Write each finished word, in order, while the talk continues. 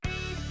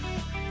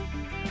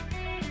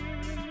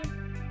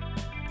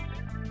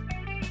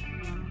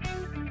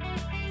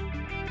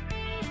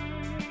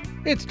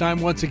It's time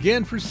once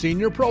again for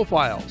Senior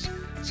Profiles.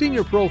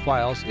 Senior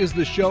Profiles is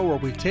the show where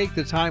we take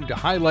the time to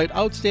highlight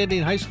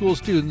outstanding high school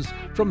students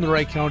from the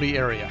Wright County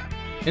area.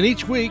 And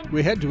each week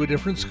we head to a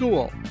different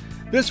school.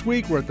 This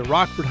week we're at the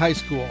Rockford High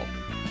School.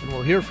 And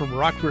we'll hear from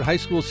Rockford High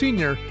School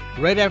senior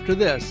right after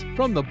this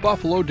from the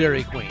Buffalo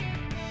Dairy Queen.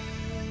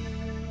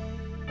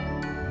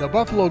 The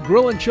Buffalo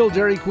Grill and Chill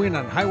Dairy Queen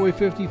on Highway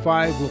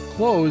 55 will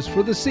close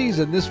for the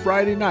season this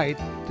Friday night,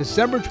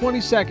 December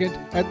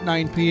 22nd at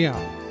 9 p.m.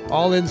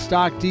 All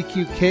in-stock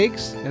DQ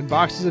cakes and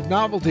boxes of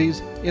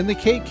novelties in the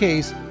cake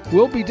case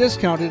will be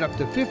discounted up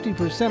to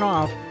 50%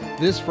 off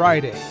this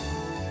Friday.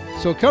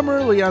 So come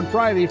early on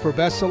Friday for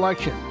best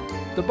selection.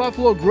 The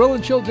Buffalo Grill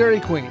and Chill Dairy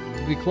Queen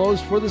will be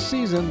closed for the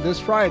season this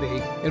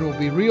Friday and will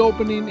be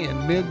reopening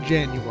in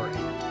mid-January.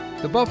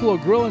 The Buffalo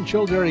Grill and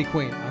Chill Dairy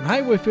Queen on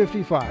Highway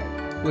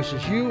 55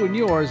 wishes you and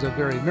yours a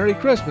very Merry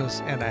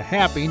Christmas and a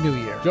Happy New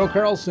Year. Joe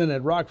Carlson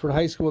at Rockford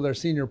High School, their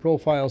Senior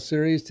Profile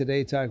Series.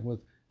 Today talking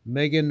with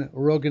Megan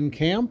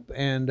Roggenkamp.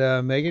 And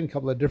Megan, a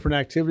couple of different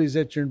activities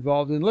that you're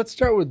involved in. Let's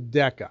start with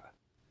DECA.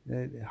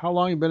 How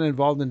long have you been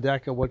involved in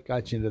DECA? What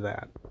got you into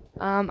that?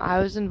 I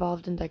was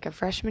involved in DECA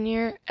freshman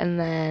year, and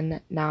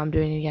then now I'm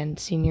doing it again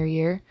senior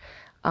year.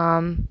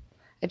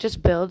 It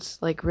just builds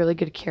like really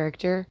good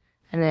character,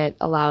 and it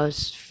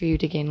allows for you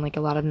to gain like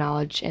a lot of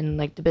knowledge in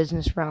like the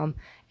business realm.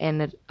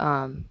 And it,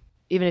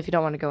 even if you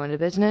don't want to go into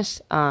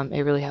business,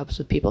 it really helps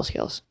with people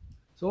skills.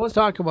 So let's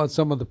talk about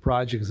some of the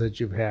projects that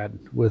you've had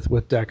with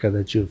DECA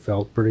that you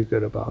felt pretty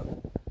good about.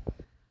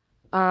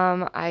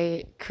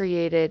 I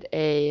created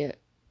a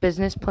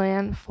business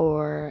plan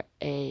for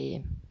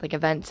a like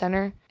event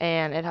center,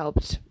 and it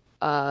helped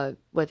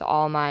with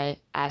all my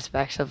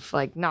aspects of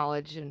like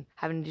knowledge and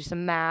having to do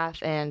some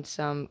math and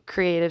some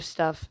creative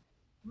stuff.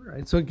 All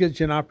right, so it gives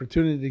you an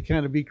opportunity to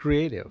kind of be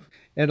creative.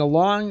 And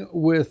along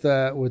with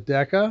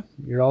DECA,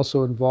 you're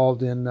also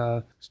involved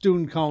in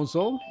student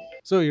council.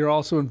 So you're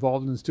also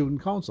involved in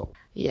student council.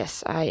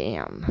 Yes, I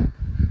am.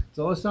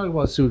 So let's talk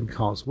about student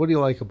council. What do you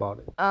like about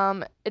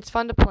it? It's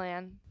fun to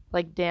plan,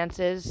 like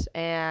dances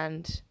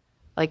and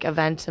like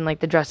events and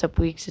like the dress-up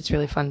weeks. It's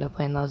really fun to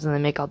plan those, and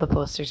then make all the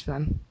posters for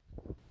them.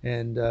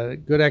 And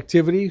good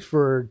activity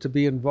to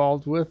be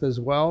involved with as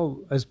well.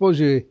 I suppose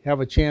you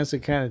have a chance to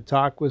kind of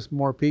talk with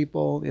more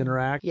people,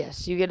 interact.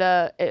 Yes, you get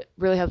it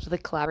really helps with the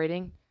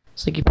collaborating.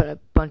 It's like you put a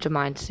bunch of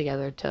minds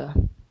together to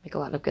make a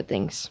lot of good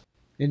things.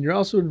 And you're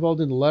also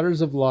involved in Letters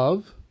of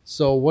Love.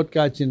 So what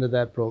got you into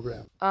that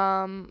program?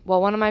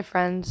 Well, one of my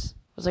friends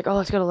was like, oh,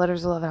 let's go to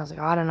Letters of Love. And I was like,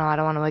 oh, I don't know. I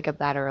don't want to wake up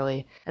that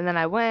early. And then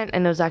I went,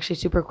 and it was actually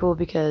super cool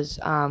because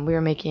we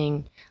were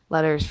making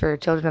letters for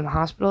children in the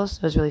hospitals. So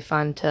it was really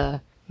fun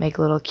to make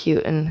a little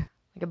cute and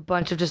like a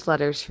bunch of just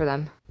letters for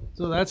them.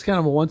 So that's kind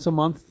of a once a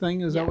month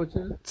thing, is that what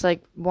you did? It's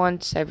like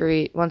once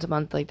a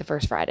month, like the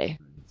first Friday.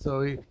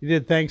 So you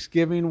did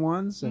Thanksgiving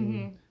ones,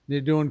 and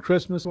you're doing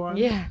Christmas ones?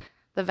 Yeah.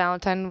 The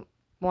Valentine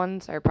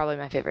ones are probably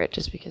my favorite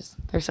just because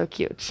they're so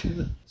cute.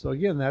 So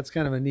again, that's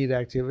kind of a neat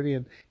activity,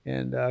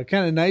 and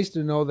kind of nice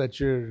to know that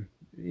you're,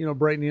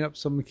 brightening up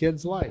some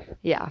kids' life.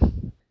 Yeah.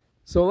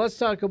 So let's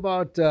talk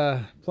about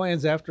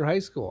plans after high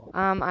school.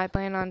 I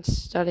plan on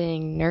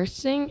studying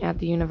nursing at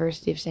the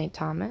University of St.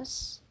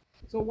 Thomas.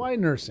 So why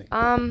nursing?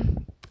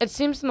 It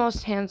seems the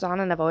most hands-on,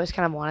 and I've always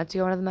kind of wanted to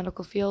go into the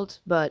medical field,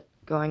 but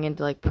going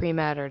into like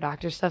pre-med or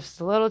doctor stuff is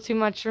a little too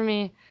much for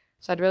me.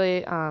 So I'd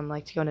really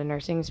like to go into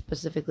nursing,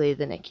 specifically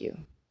the NICU.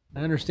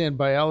 I understand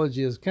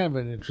biology is kind of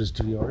an interest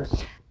of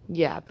yours.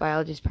 Yeah,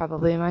 biology is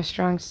probably my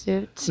strong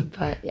suit,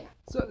 but yeah.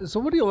 So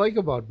what do you like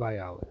about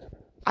biology?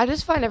 I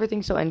just find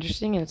everything so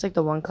interesting, and it's like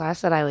the one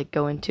class that I like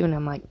go into, and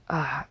I'm like,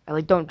 I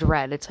like don't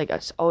dread. It's like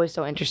it's always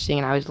so interesting,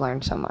 and I always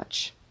learn so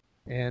much.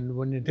 And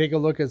when you take a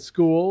look at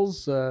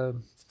schools,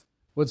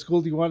 what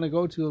school do you want to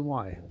go to and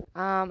why?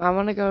 I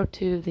want to go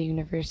to the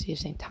University of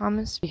St.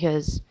 Thomas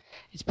because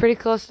it's pretty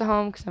close to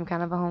home because I'm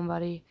kind of a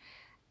homebody,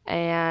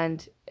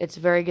 and it's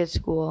a very good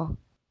school.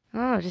 I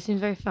don't know, it just seems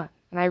very fun,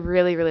 and I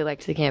really, really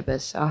liked the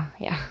campus, so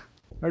yeah.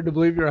 Hard to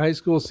believe you're a high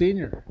school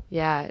senior.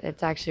 Yeah,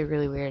 it's actually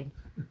really weird.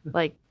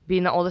 Like,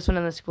 being the oldest one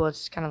in the school, it's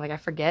just kind of like I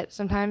forget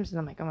sometimes, and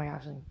I'm like, oh my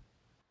gosh, like,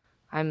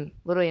 I'm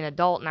literally an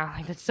adult now.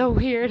 Like, that's so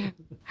weird.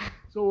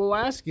 So we'll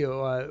ask you,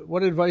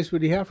 what advice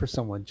would you have for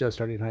someone just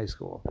starting high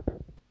school?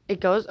 It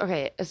goes,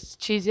 okay, as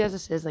cheesy as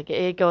this is, like,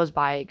 it goes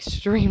by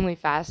extremely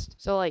fast.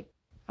 So, like,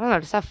 I don't know,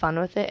 just have fun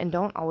with it, and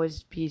don't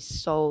always be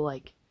so,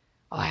 like,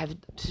 oh, I have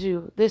to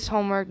do this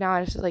homework now.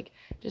 I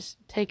just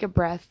take a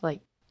breath.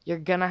 Like, you're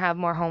going to have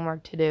more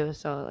homework to do,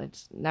 so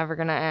it's never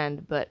going to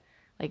end. But,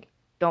 like,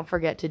 don't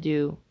forget to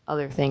do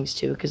other things,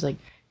 too, because, like,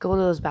 go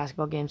to those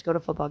basketball games, go to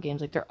football games.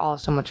 Like, they're all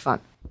so much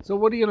fun. So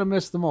what are you going to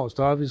miss the most?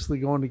 Obviously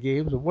going to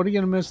games, but what are you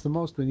going to miss the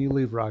most when you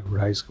leave Rockford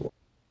High School?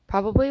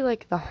 Probably,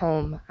 like, the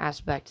home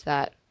aspect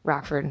that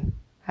Rockford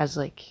has,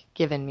 like,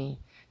 given me.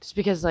 Just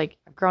because, like,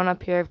 I've grown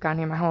up here, I've gone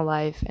here my whole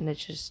life, and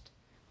it's just,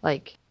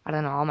 like, I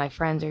don't know, all my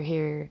friends are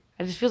here.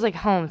 It just feels like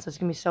home, so it's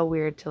going to be so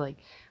weird to, like,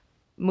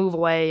 move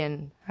away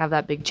and have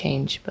that big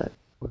change. But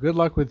well, good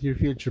luck with your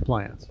future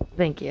plans.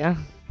 Thank you.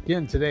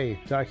 Again, today,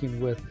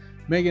 talking with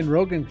Megan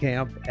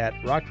Roggenkamp at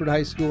Rockford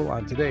High School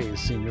on today's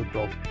Senior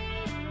Profile.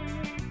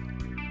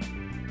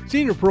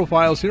 Senior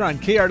Profiles here on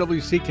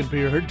KRWC can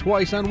be heard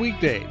twice on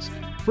weekdays.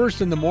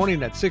 First in the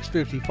morning at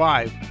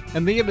 6:55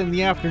 and then in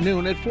the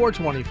afternoon at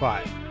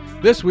 4:25.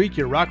 This week,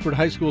 your Rockford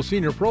High School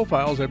Senior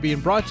Profiles are being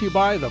brought to you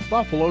by the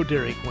Buffalo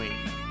Dairy Queen.